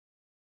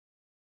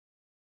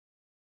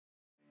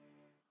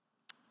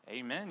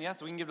Amen.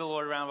 Yes, we can give the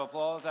Lord a round of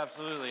applause.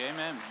 Absolutely.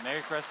 Amen.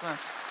 Merry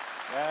Christmas.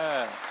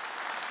 Yeah.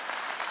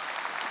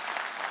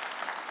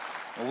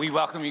 Well, we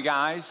welcome you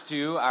guys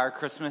to our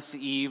Christmas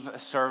Eve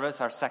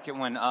service, our second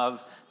one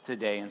of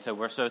today. And so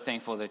we're so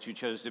thankful that you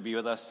chose to be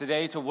with us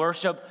today to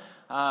worship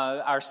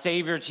our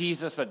Savior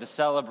Jesus, but to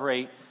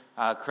celebrate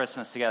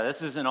Christmas together.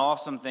 This is an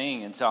awesome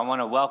thing. And so I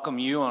want to welcome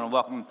you. I want to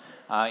welcome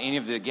any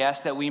of the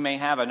guests that we may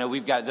have. I know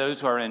we've got those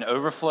who are in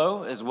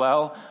overflow as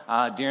well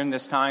during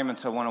this time. And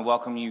so I want to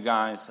welcome you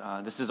guys.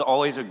 This is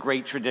always a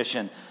great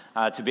tradition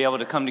to be able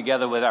to come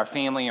together with our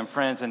family and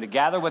friends and to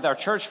gather with our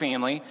church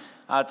family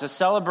to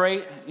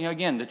celebrate,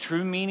 again, the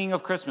true meaning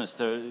of Christmas,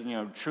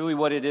 truly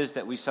what it is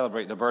that we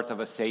celebrate, the birth of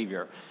a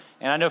Savior.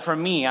 And I know for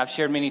me, I've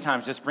shared many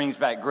times, this brings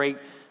back great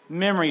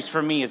memories for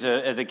me as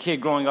a kid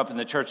growing up in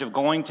the church of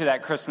going to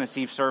that Christmas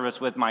Eve service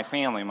with my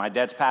family. My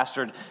dad's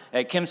pastored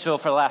at Kempsville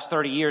for the last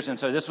 30 years, and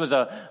so this was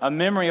a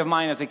memory of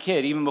mine as a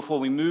kid, even before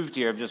we moved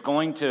here, of just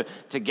going to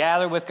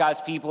gather with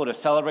God's people to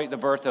celebrate the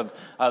birth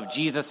of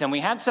Jesus. And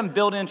we had some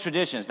built-in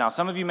traditions. Now,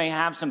 some of you may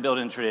have some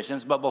built-in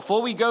traditions, but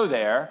before we go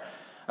there,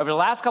 over the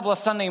last couple of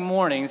Sunday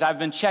mornings, I've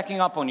been checking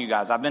up on you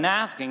guys. I've been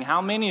asking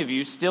how many of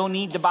you still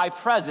need to buy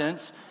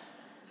presents,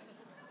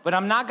 but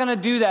I'm not going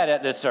to do that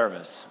at this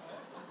service.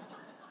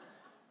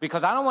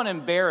 Because I don't want to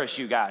embarrass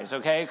you guys,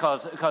 okay?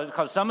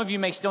 Because some of you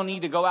may still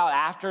need to go out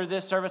after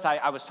this service.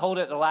 I was told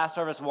at the last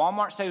service,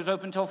 Walmart stays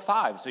open until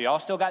 5. So y'all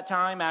still got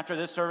time after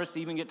this service to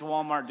even get to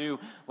Walmart, do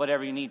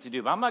whatever you need to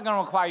do. But I'm not going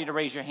to require you to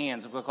raise your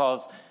hands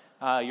because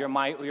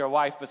your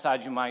wife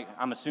beside you might,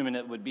 I'm assuming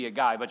it would be a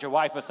guy, but your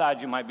wife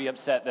beside you might be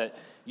upset that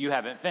you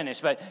haven't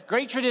finished. But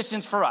great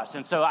traditions for us.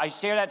 And so I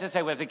share that to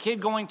say, as a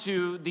kid going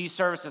to these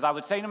services, I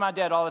would say to my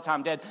dad all the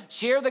time, Dad,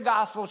 share the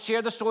gospel,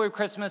 share the story of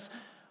Christmas,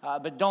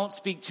 but don't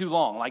speak too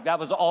long. Like that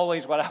was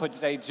always what I would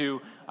say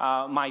to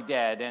my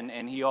dad,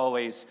 and he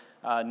always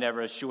never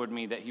assured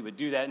me that he would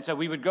do that. And so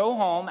we would go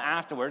home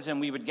afterwards,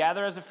 and we would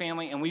gather as a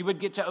family, and we would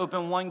get to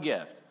open one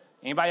gift.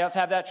 Anybody else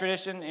have that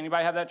tradition?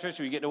 Anybody have that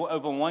tradition? We get to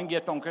open one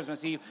gift on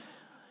Christmas Eve.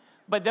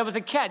 But there was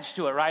a catch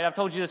to it, right? I've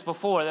told you this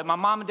before, that my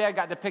mom and dad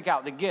got to pick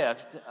out the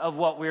gift of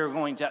what we were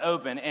going to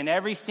open. And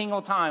every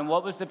single time,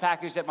 what was the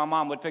package that my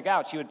mom would pick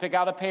out? She would pick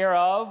out a pair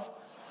of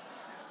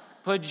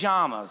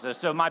pajamas.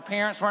 So my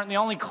parents weren't the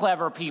only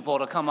clever people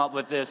to come up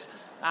with this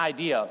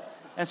idea.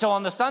 And so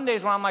on the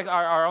Sundays where I'm like,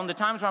 or on the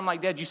times where I'm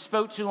like, Dad, you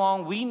spoke too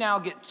long, we now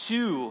get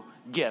 2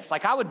 gifts.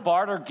 Like I would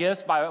barter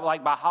gifts by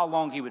how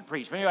long he would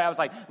preach. But anyway, I was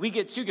like, we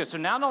get 2 gifts. So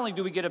not only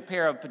do we get a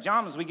pair of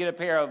pajamas, we get a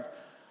pair of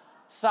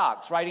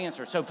socks, right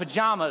answer. So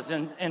pajamas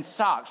and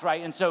socks,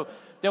 right? And so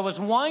there was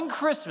one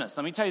Christmas,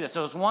 let me tell you this,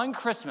 there was one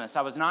Christmas,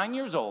 I was 9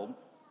 years old,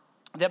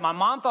 that my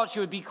mom thought she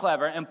would be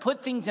clever and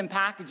put things in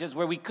packages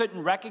where we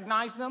couldn't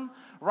recognize them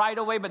right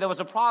away, but there was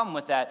a problem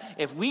with that.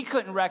 If we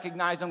couldn't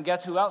recognize them,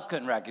 guess who else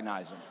couldn't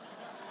recognize them?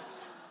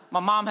 My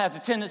mom has a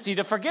tendency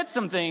to forget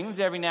some things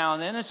every now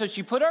and then, and so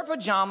she put our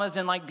pajamas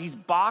in like these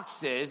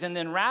boxes and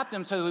then wrapped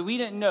them so that we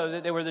didn't know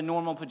that they were the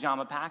normal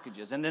pajama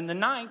packages. And then the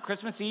night,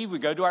 Christmas Eve, we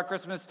go to our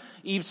Christmas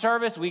Eve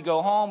service, we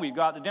go home, we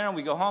go out to dinner,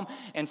 we go home,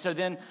 and so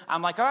then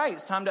I'm like, all right,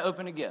 it's time to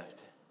open a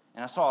gift.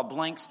 And I saw a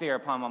blank stare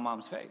upon my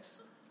mom's face.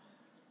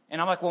 And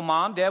I'm like, well,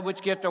 Mom, Dad,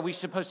 which gift are we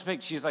supposed to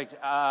pick? She's like,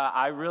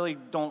 I really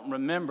don't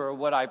remember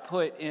what I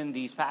put in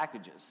these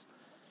packages.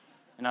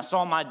 And I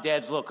saw my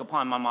dad's look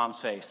upon my mom's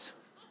face.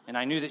 And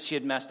I knew that she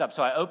had messed up.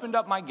 So I opened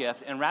up my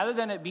gift. And rather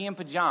than it being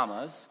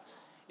pajamas,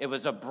 it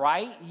was a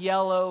bright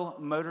yellow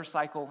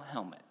motorcycle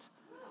helmet.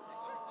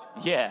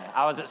 Yeah,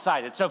 I was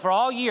excited. So for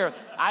all year,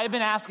 I had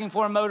been asking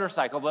for a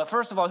motorcycle. But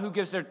first of all, who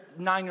gives their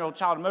 9-year-old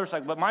child a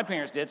motorcycle? But my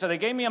parents did. So they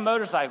gave me a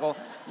motorcycle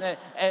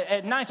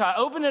at night. So I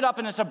opened it up,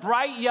 and it's a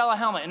bright yellow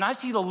helmet. And I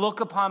see the look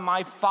upon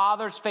my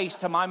father's face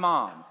to my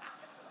mom.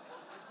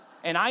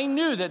 And I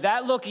knew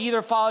that look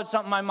either followed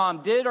something my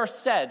mom did or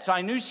said. So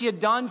I knew she had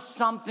done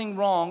something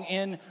wrong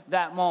in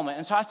that moment.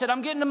 And so I said,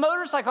 I'm getting a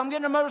motorcycle.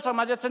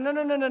 My dad said,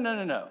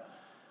 no.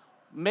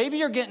 Maybe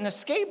you're getting a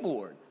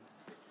skateboard.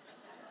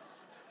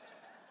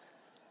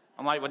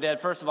 I'm like, well, Dad,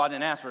 first of all, I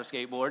didn't ask for a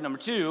skateboard. Number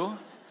 2,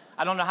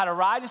 I don't know how to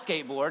ride a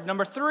skateboard.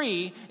 Number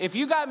 3, if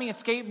you got me a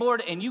skateboard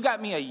and you got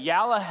me a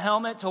yellow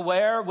helmet to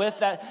wear with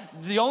that,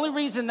 the only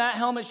reason that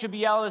helmet should be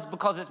yellow is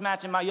because it's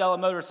matching my yellow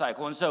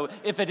motorcycle. And so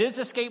if it is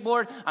a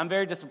skateboard, I'm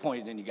very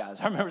disappointed in you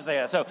guys. I remember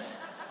saying that. So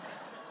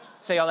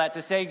say all that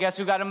to say, guess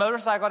who got a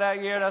motorcycle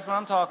that year? That's what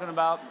I'm talking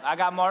about. I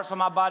got marks on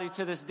my body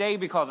to this day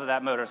because of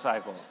that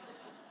motorcycle.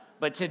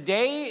 But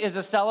today is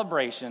a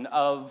celebration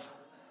of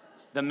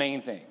the main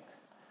thing.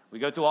 We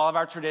go through all of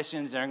our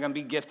traditions. There are going to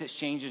be gift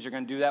exchanges. You're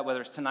going to do that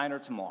whether it's tonight or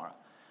tomorrow.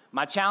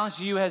 My challenge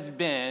to you has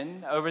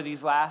been, over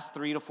these last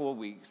 3 to 4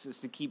 weeks, is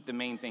to keep the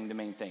main thing the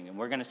main thing. And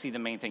we're going to see the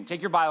main thing.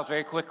 Take your Bibles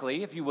very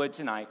quickly, if you would,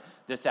 tonight,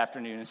 this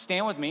afternoon. And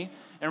stand with me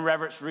in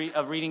reverence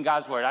of reading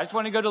God's Word. I just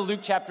want to go to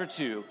Luke chapter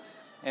 2.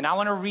 And I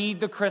want to read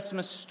the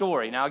Christmas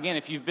story. Now, again,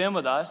 if you've been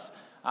with us,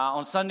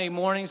 on Sunday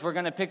mornings, we're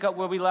going to pick up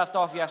where we left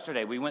off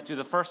yesterday. We went through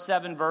the first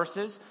 7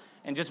 verses.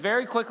 And just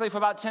very quickly for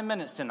about 10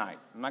 minutes tonight.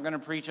 I'm not going to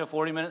preach a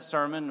 40-minute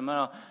sermon. I'm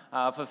going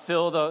to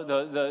fulfill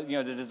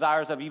the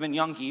desires of even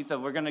young Heath.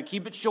 We're going to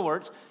keep it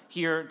short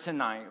here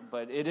tonight.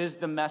 But it is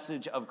the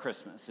message of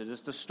Christmas. It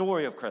is the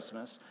story of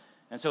Christmas.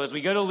 And so as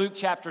we go to Luke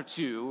chapter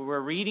 2,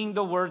 we're reading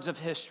the words of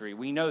history.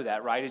 We know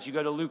that, right? As you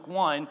go to Luke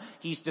 1,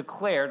 he's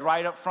declared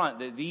right up front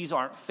that these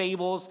aren't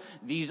fables,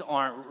 these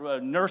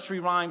aren't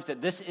nursery rhymes,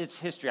 that this is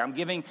history. I'm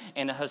giving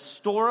an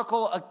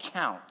historical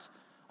account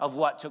of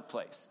what took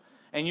place.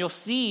 And you'll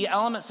see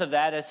elements of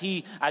that as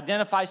he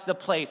identifies the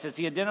place, as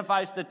he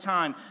identifies the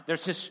time.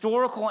 There's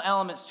historical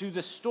elements to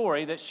the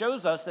story that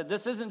shows us that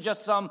this isn't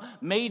just some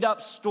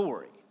made-up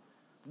story.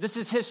 This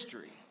is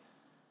history.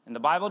 And the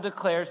Bible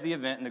declares the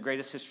event in the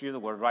greatest history of the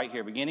world right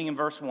here. Beginning in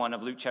verse 1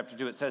 of Luke chapter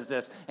 2, it says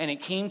this, "And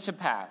it came to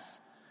pass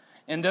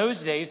in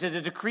those days that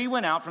a decree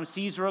went out from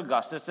Caesar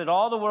Augustus that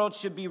all the world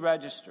should be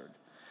registered.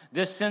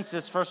 This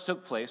census first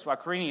took place while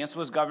Quirinius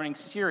was governing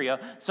Syria,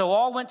 so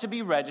all went to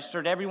be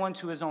registered, everyone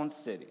to his own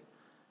city.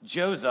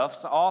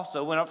 Joseph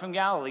also went up from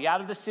Galilee,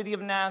 out of the city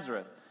of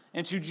Nazareth,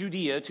 into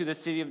Judea to the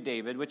city of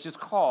David, which is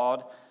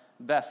called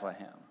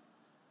Bethlehem,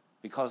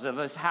 because of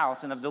his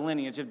house and of the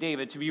lineage of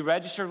David, to be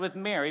registered with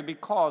Mary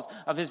because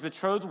of his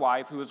betrothed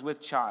wife who was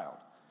with child.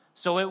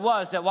 So it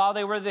was that while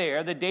they were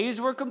there, the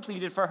days were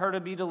completed for her to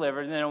be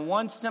delivered. And then in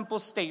one simple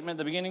statement,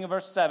 the beginning of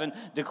verse 7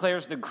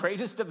 declares the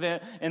greatest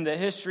event in the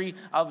history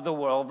of the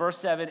world. Verse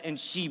 7, "And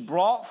she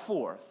brought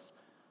forth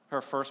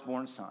her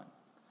firstborn son,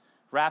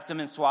 wrapped him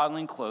in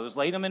swaddling clothes,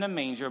 laid him in a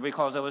manger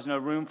because there was no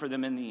room for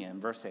them in the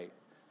inn." Verse 8.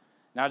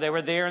 "Now they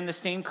were there in the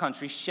same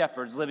country,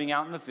 shepherds living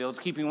out in the fields,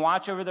 keeping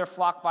watch over their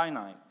flock by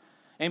night.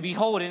 And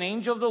behold, an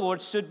angel of the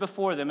Lord stood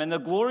before them, and the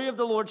glory of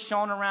the Lord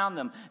shone around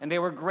them, and they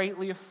were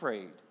greatly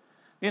afraid.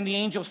 Then the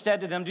angel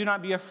said to them, 'Do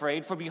not be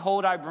afraid, for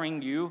behold, I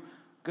bring you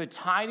good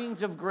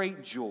tidings of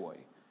great joy,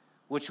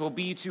 which will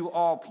be to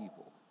all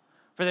people.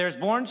 For there is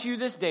born to you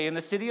this day in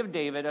the city of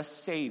David a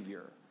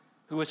Savior,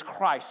 who is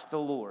Christ the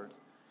Lord.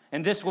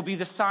 And this will be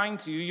the sign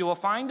to you. You will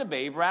find a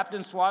babe wrapped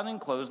in swaddling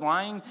clothes,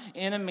 lying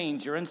in a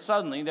manger.' And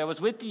suddenly there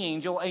was with the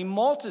angel a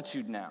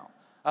multitude now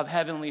of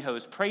heavenly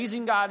hosts,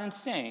 praising God and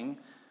saying,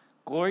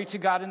 'Glory to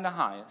God in the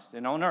highest,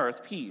 and on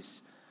earth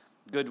peace,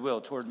 goodwill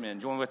toward men.'"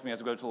 Join with me as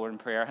we go to the Lord in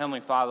prayer. Heavenly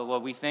Father,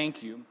 Lord, we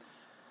thank you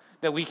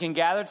that we can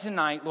gather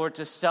tonight, Lord,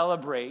 to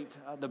celebrate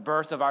the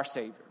birth of our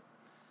Savior,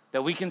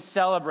 that we can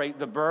celebrate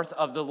the birth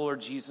of the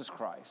Lord Jesus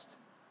Christ.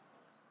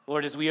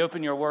 Lord, as we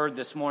open your word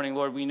this morning,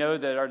 Lord, we know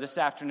that, or this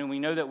afternoon, we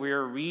know that we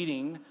are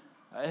reading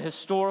a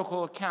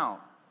historical account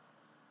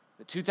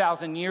that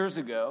 2,000 years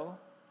ago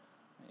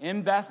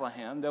in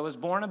Bethlehem there was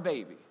born a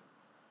baby.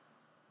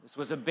 This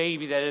was a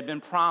baby that had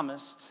been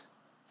promised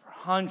for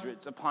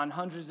hundreds upon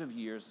hundreds of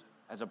years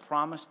as a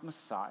promised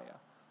Messiah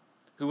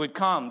who would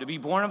come to be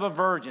born of a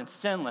virgin,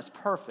 sinless,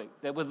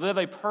 perfect, that would live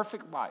a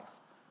perfect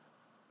life.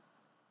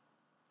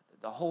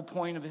 The whole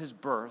point of his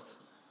birth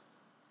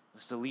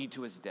was to lead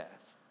to his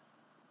death.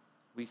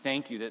 We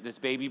thank you that this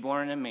baby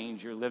born in a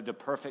manger lived a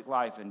perfect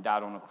life and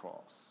died on a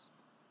cross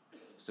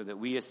so that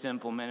we as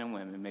sinful men and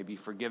women may be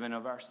forgiven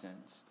of our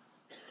sins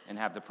and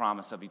have the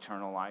promise of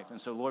eternal life.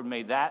 And so, Lord,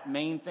 may that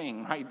main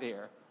thing right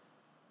there,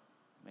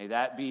 may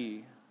that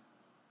be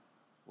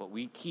what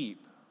we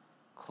keep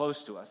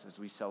close to us as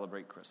we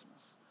celebrate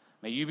Christmas.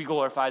 May you be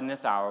glorified in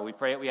this hour. We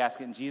pray it, we ask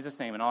it in Jesus'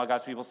 name. And all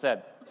God's people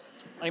said,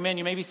 amen.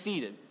 You may be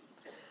seated.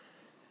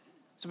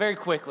 So very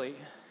quickly,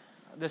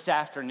 this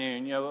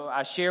afternoon,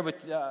 I shared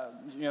with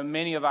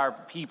many of our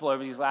people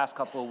over these last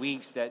couple of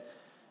weeks that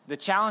the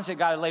challenge that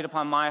God had laid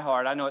upon my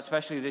heart, I know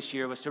especially this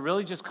year, was to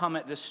really just come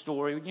at this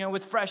story,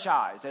 with fresh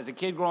eyes. As a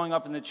kid growing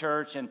up in the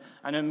church, and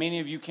I know many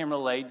of you can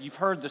relate, you've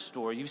heard the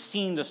story, you've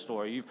seen the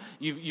story,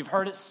 you've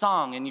heard it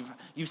sung, and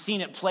you've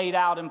seen it played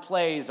out in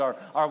plays or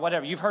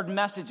whatever. You've heard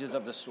messages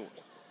of the story.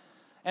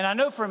 And I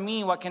know for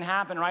me what can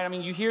happen, right? I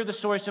mean, you hear the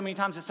story so many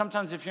times that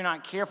sometimes if you're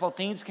not careful,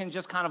 things can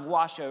just kind of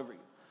wash over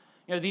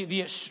you.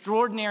 The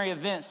extraordinary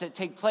events that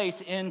take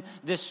place in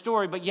this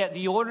story, but yet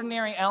the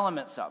ordinary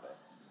elements of it.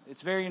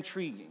 It's very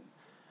intriguing.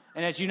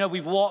 And as you know,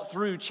 we've walked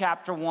through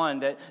chapter 1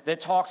 that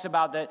talks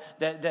about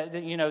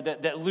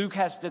that Luke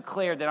has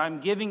declared that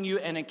I'm giving you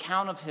an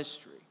account of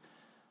history.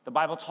 The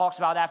Bible talks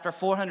about after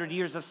 400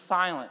 years of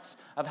silence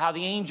of how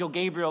the angel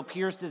Gabriel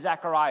appears to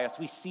Zacharias.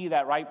 We see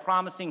that, right?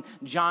 Promising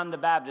John the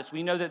Baptist.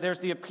 We know that there's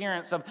the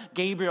appearance of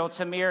Gabriel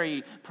to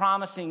Mary,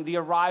 promising the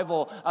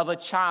arrival of a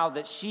child,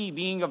 that she,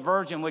 being a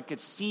virgin, would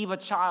conceive a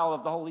child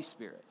of the Holy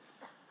Spirit.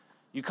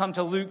 You come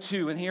to Luke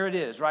 2, and here it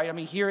is, right? I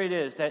mean, here it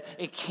is, that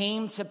it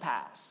came to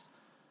pass.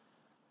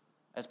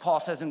 As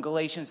Paul says in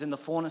Galatians, in the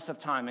fullness of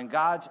time, in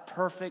God's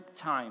perfect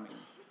timing,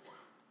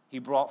 he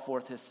brought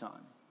forth his son.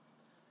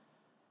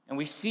 And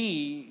we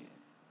see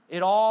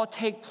it all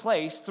take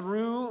place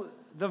through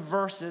the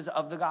verses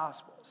of the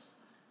Gospels.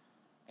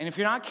 And if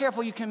you're not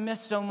careful, you can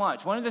miss so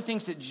much. One of the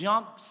things that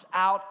jumps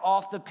out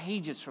off the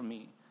pages for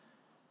me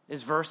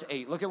is verse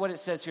 8. Look at what it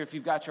says here if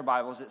you've got your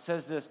Bibles. It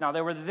says this, "Now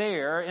there were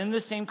there in the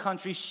same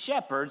country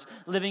shepherds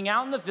living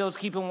out in the fields,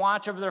 keeping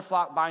watch over their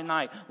flock by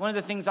night." One of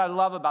the things I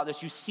love about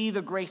this, you see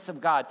the grace of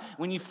God.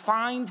 When you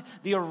find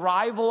the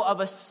arrival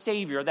of a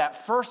Savior,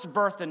 that first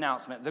birth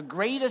announcement, the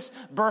greatest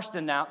birth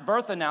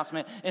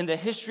announcement in the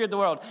history of the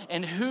world,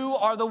 and who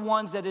are the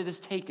ones that it is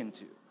taken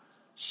to?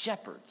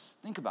 Shepherds.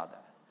 Think about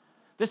that.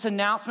 This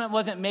announcement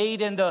wasn't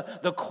made in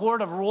the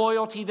court of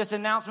royalty. This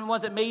announcement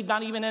wasn't made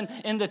not even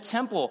in the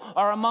temple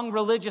or among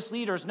religious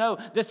leaders. No,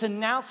 this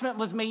announcement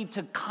was made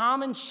to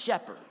common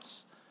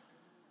shepherds.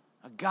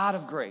 A God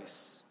of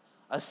grace,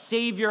 a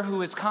Savior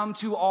who has come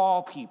to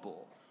all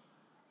people.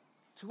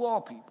 To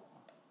all people.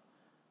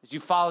 As you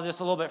follow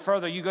this a little bit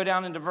further, you go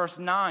down into verse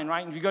 9,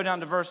 right? And if you go down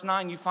to verse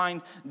 9, you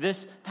find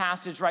this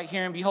passage right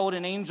here. "And behold,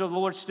 an angel of the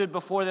Lord stood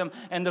before them,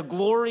 and the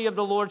glory of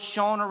the Lord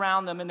shone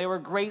around them, and they were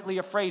greatly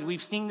afraid."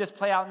 We've seen this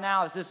play out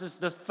now as this is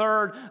the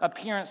third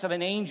appearance of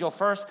an angel.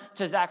 First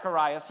to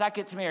Zechariah,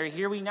 second to Mary.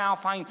 Here we now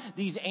find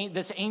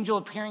this angel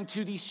appearing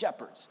to these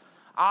shepherds.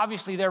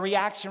 Obviously, their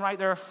reaction, right?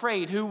 They're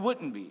afraid. Who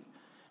wouldn't be?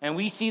 And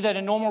we see that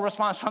a normal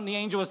response from the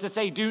angel is to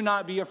say, "Do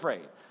not be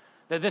afraid."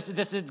 That this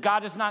is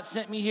God has not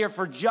sent me here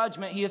for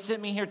judgment. He has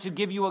sent me here to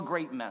give you a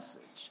great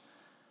message.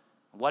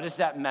 What is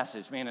that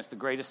message? Man, it's the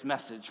greatest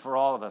message for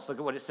all of us. Look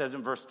at what it says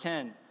in verse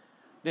 10.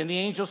 "Then the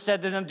angel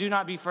said to them, 'Do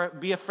not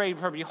be afraid,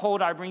 for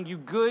behold, I bring you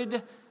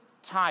good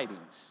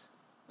tidings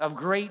of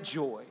great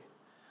joy,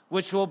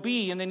 which will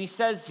be,'" and then he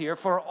says here,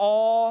 "for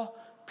all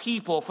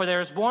people. For there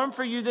is born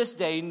for you this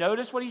day,"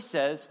 notice what he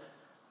says,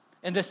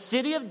 "in the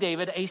city of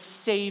David, a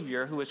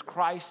Savior who is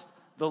Christ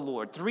the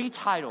Lord." 3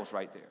 titles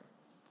right there.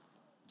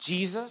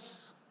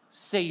 Jesus,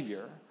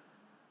 Savior,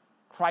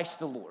 Christ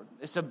the Lord.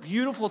 It's a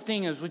beautiful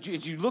thing as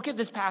you look at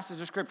this passage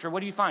of Scripture,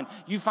 what do you find?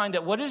 You find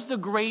that what is the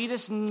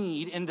greatest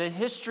need in the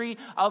history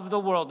of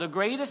the world, the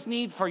greatest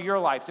need for your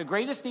life, the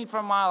greatest need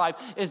for my life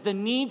is the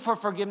need for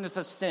forgiveness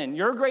of sin.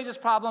 Your greatest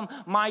problem,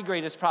 my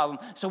greatest problem.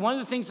 So one of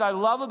the things I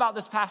love about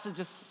this passage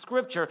of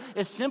Scripture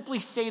is simply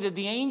stated,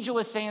 the angel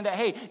is saying that,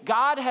 hey,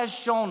 God has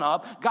shown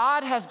up,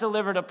 God has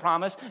delivered a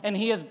promise, and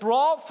he has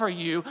brought for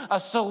you a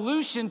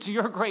solution to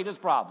your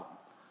greatest problem.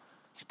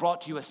 He's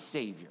brought to you a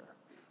Savior.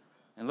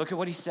 And look at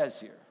what he says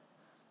here.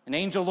 "An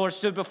angel of the Lord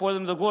stood before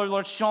them. The glory of the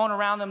Lord shone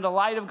around them. The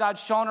light of God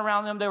shone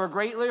around them. They were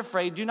greatly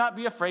afraid. 'Do not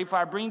be afraid, for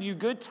I bring to you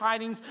good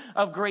tidings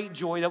of great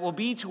joy that will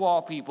be to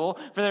all people.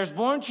 For there is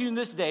born to you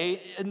this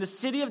day in the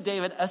city of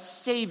David a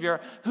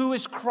Savior who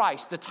is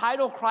Christ.'" The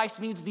title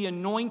Christ means the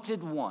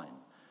anointed one.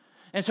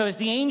 And so as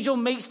the angel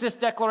makes this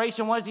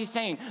declaration, what is he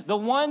saying? The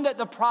one that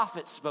the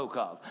prophet spoke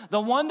of, the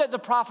one that the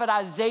prophet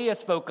Isaiah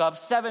spoke of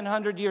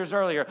 700 years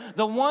earlier,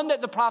 the one that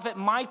the prophet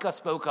Micah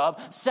spoke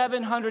of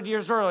 700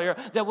 years earlier,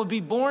 that would be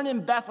born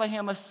in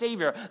Bethlehem a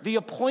Savior, the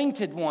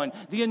appointed one,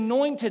 the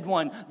anointed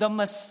one, the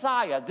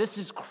Messiah. This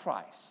is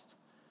Christ.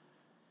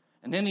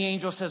 And then the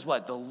angel says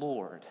what? The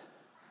Lord.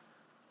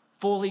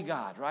 Fully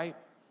God, right?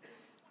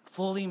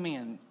 Fully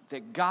man.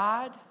 That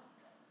God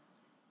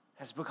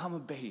has become a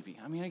baby.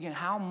 I mean, again,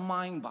 how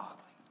mind-boggling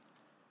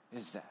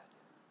is that?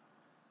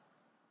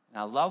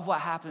 And I love what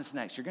happens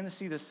next. You're going to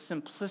see this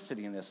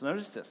simplicity in this.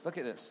 Notice this. Look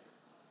at this.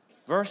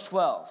 Verse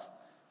 12.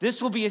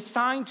 "This will be a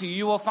sign to you.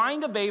 You will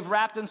find a babe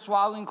wrapped in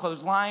swaddling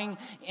clothes lying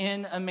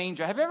in a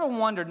manger." Have you ever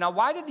wondered, now,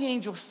 why did the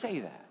angel say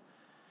that?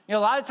 You know,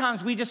 a lot of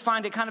times we just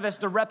find it kind of as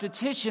the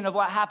repetition of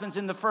what happens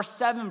in the first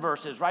 7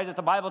 verses, right? As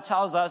the Bible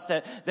tells us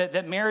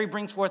that Mary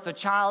brings forth a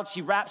child,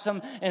 she wraps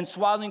him in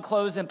swaddling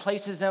clothes and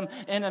places them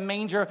in a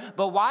manger.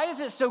 But why is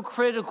it so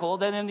critical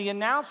that in the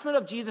announcement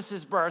of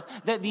Jesus' birth,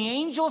 that the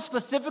angel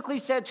specifically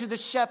said to the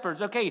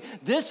shepherds, okay,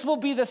 this will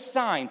be the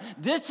sign.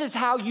 This is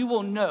how you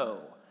will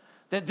know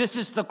that this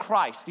is the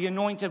Christ, the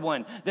anointed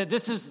one, that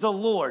this is the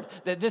Lord,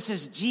 that this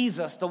is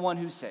Jesus, the one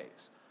who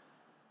saves.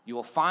 You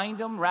will find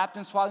him wrapped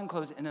in swaddling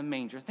clothes in a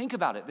manger. Think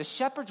about it. The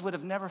shepherds would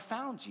have never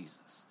found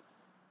Jesus.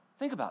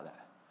 Think about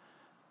that.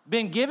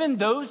 Been given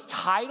those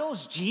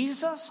titles,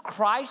 Jesus,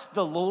 Christ,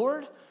 the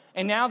Lord.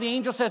 And now the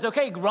angel says,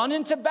 okay, run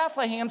into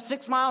Bethlehem,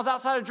 6 miles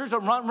outside of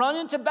Jerusalem. Run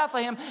into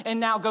Bethlehem and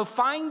now go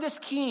find this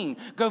king.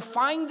 Go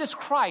find this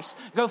Christ.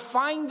 Go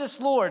find this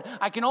Lord.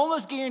 I can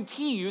almost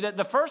guarantee you that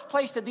the first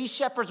place that these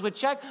shepherds would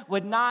check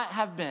would not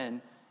have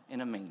been in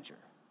a manger.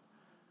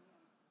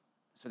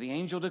 So the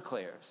angel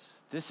declares,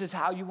 this is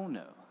how you will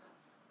know.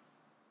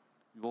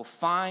 You will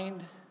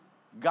find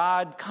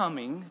God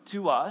coming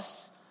to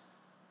us,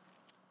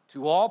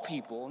 to all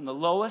people, in the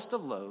lowest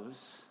of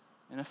lows,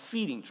 in a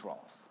feeding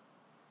trough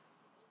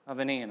of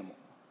an animal.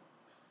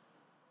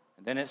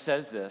 And then it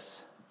says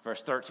this,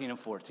 verse 13 and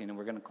 14, and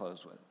we're going to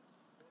close with it.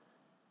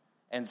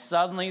 "And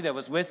suddenly there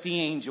was with the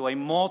angel a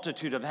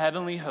multitude of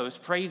heavenly hosts,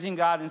 praising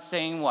God and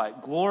saying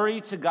what?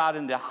 Glory to God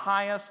in the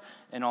highest,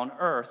 and on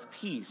earth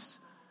peace,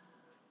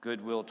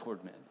 goodwill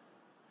toward men."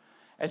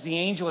 As the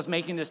angel is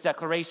making this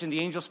declaration, the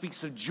angel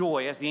speaks of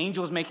joy. As the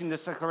angel is making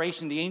this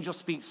declaration, the angel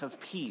speaks of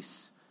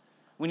peace.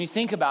 When you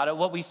think about it,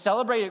 what we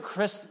celebrate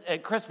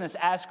at Christmas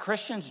as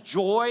Christians,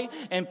 joy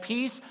and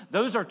peace,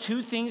 those are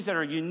 2 things that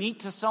are unique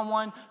to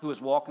someone who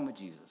is walking with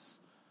Jesus.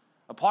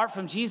 Apart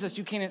from Jesus,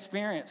 you can't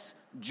experience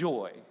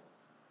joy,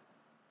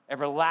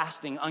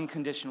 everlasting,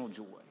 unconditional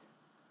joy.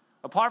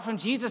 Apart from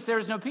Jesus, there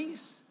is no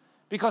peace.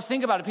 Because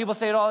think about it, people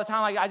say it all the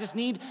time, like, I just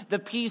need the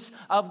peace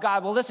of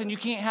God. Well, listen, you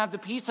can't have the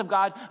peace of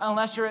God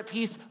unless you're at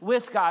peace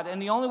with God.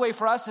 And the only way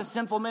for us as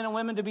sinful men and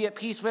women to be at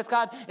peace with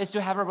God is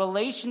to have a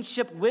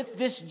relationship with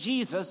this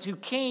Jesus who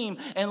came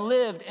and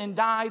lived and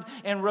died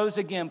and rose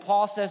again.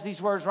 Paul says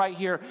these words right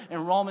here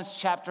in Romans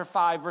chapter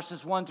 5,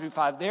 verses 1 through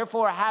 5.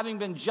 Therefore, having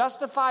been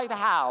justified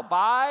how?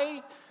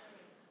 By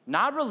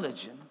not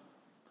religion,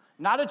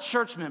 not a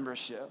church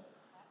membership,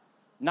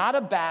 not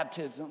a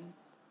baptism,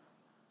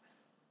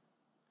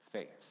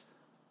 faith.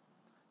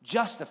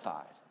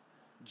 Justified,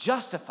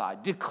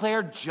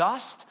 declared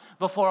just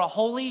before a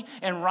holy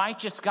and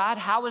righteous God.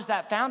 How is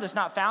that found? It's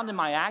not found in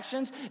my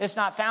actions. It's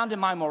not found in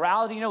my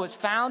morality. No, it's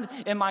found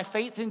in my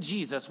faith in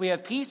Jesus. We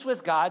have peace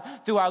with God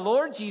through our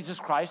Lord Jesus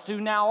Christ,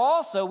 who now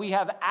also we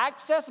have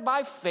access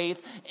by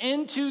faith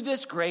into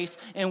this grace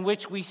in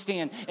which we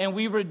stand. And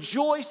we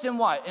rejoice in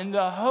what? In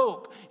the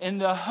hope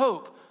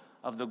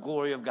of the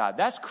glory of God.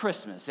 That's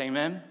Christmas,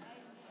 amen?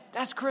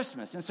 That's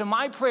Christmas. And so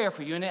my prayer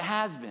for you, and it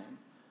has been,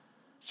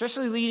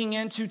 especially leading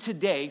into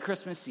today,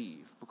 Christmas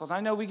Eve, because I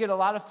know we get a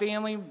lot of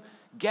family,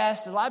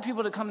 guests, a lot of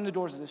people that come in the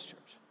doors of this church.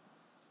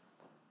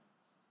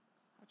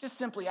 I just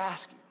simply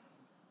ask you,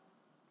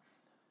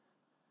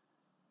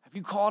 have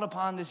you called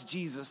upon this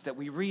Jesus that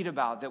we read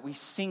about, that we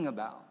sing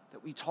about,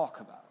 that we talk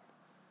about?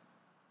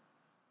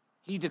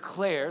 He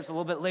declares a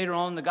little bit later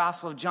on in the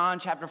Gospel of John,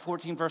 chapter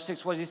 14, verse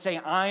 6, what does he say?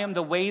 I am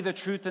the way, the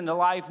truth, and the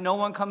life. No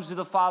one comes to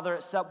the Father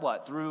except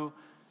what? Through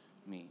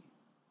me.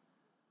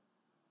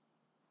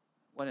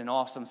 What an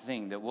awesome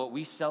thing that what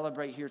we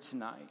celebrate here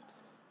tonight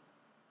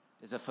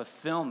is a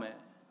fulfillment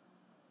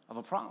of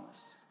a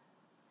promise.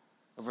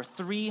 Over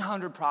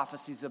 300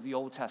 prophecies of the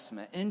Old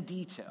Testament in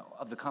detail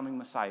of the coming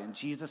Messiah, and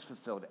Jesus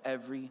fulfilled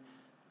every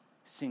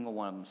single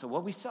one of them. So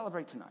what we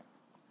celebrate tonight,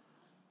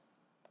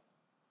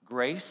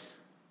 grace,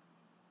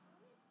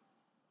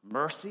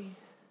 mercy,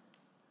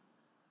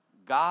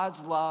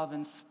 God's love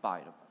in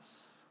spite of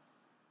us,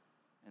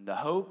 and the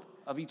hope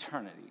of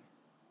eternity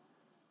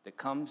that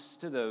comes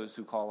to those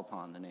who call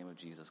upon the name of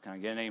Jesus. Can I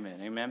get an amen?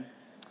 Amen?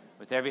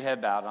 With every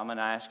head bowed, I'm going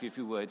to ask you if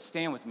you would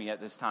stand with me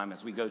at this time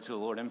as we go to the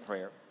Lord in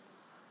prayer.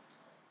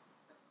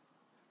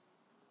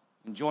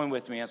 And join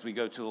with me as we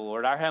go to the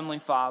Lord. Our Heavenly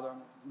Father,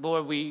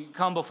 Lord, we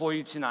come before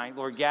you tonight,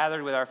 Lord,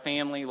 gathered with our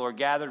family, Lord,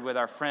 gathered with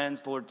our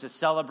friends, Lord, to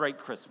celebrate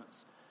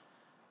Christmas.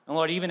 And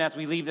Lord, even as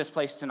we leave this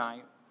place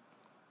tonight,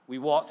 we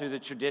walk through the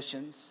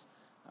traditions,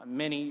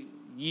 many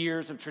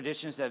years of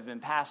traditions that have been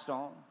passed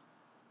on.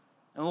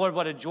 And Lord,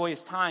 what a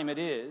joyous time it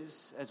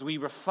is as we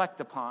reflect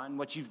upon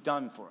what you've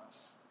done for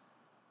us.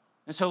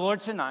 And so,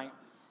 Lord, tonight,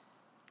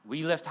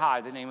 we lift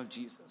high the name of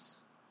Jesus,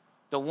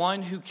 the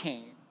one who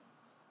came.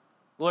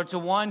 Lord, to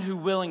one who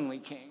willingly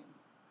came.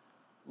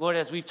 Lord,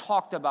 as we've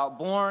talked about,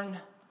 born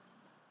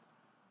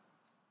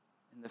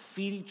in the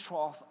feeding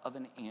trough of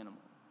an animal.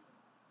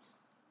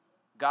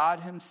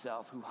 God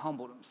himself who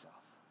humbled himself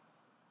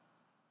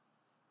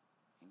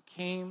and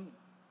came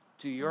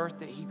to the earth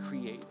that he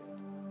created.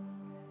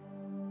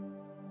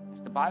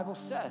 As the Bible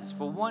says,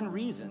 for one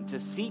reason, to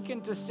seek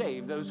and to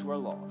save those who are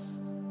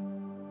lost.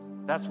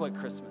 That's what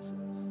Christmas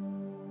is.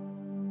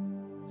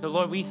 So,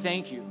 Lord, we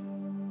thank you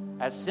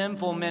as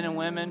sinful men and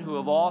women who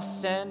have all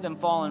sinned and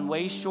fallen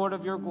way short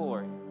of your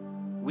glory.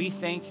 We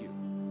thank you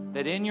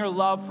that in your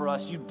love for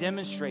us, you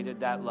demonstrated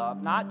that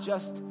love, not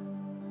just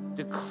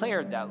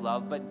declared that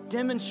love, but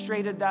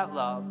demonstrated that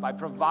love by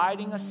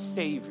providing a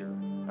Savior,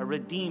 a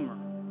Redeemer,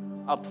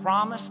 a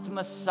promised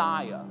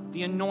Messiah,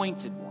 the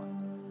Anointed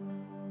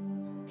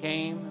One.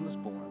 Came and was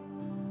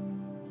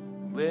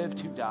born,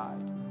 lived, who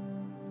died,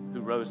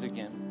 who rose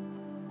again.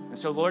 And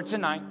so, Lord,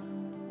 tonight,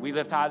 we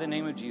lift high the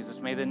name of Jesus.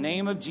 May the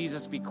name of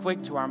Jesus be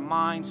quick to our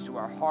minds, to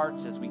our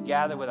hearts, as we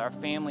gather with our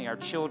family, our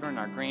children,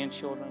 our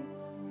grandchildren,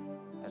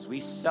 as we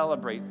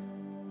celebrate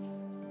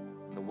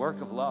the work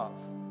of love.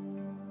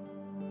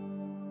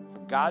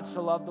 For God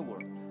so loved the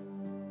world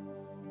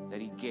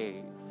that he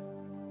gave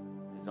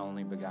his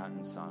only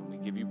begotten Son. We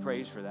give you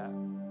praise for that.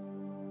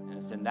 And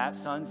it's in that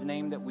Son's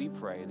name that we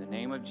pray, the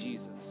name of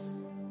Jesus.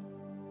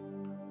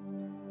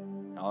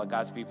 And all of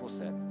God's people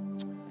said,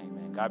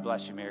 amen. God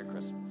bless you. Merry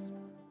Christmas.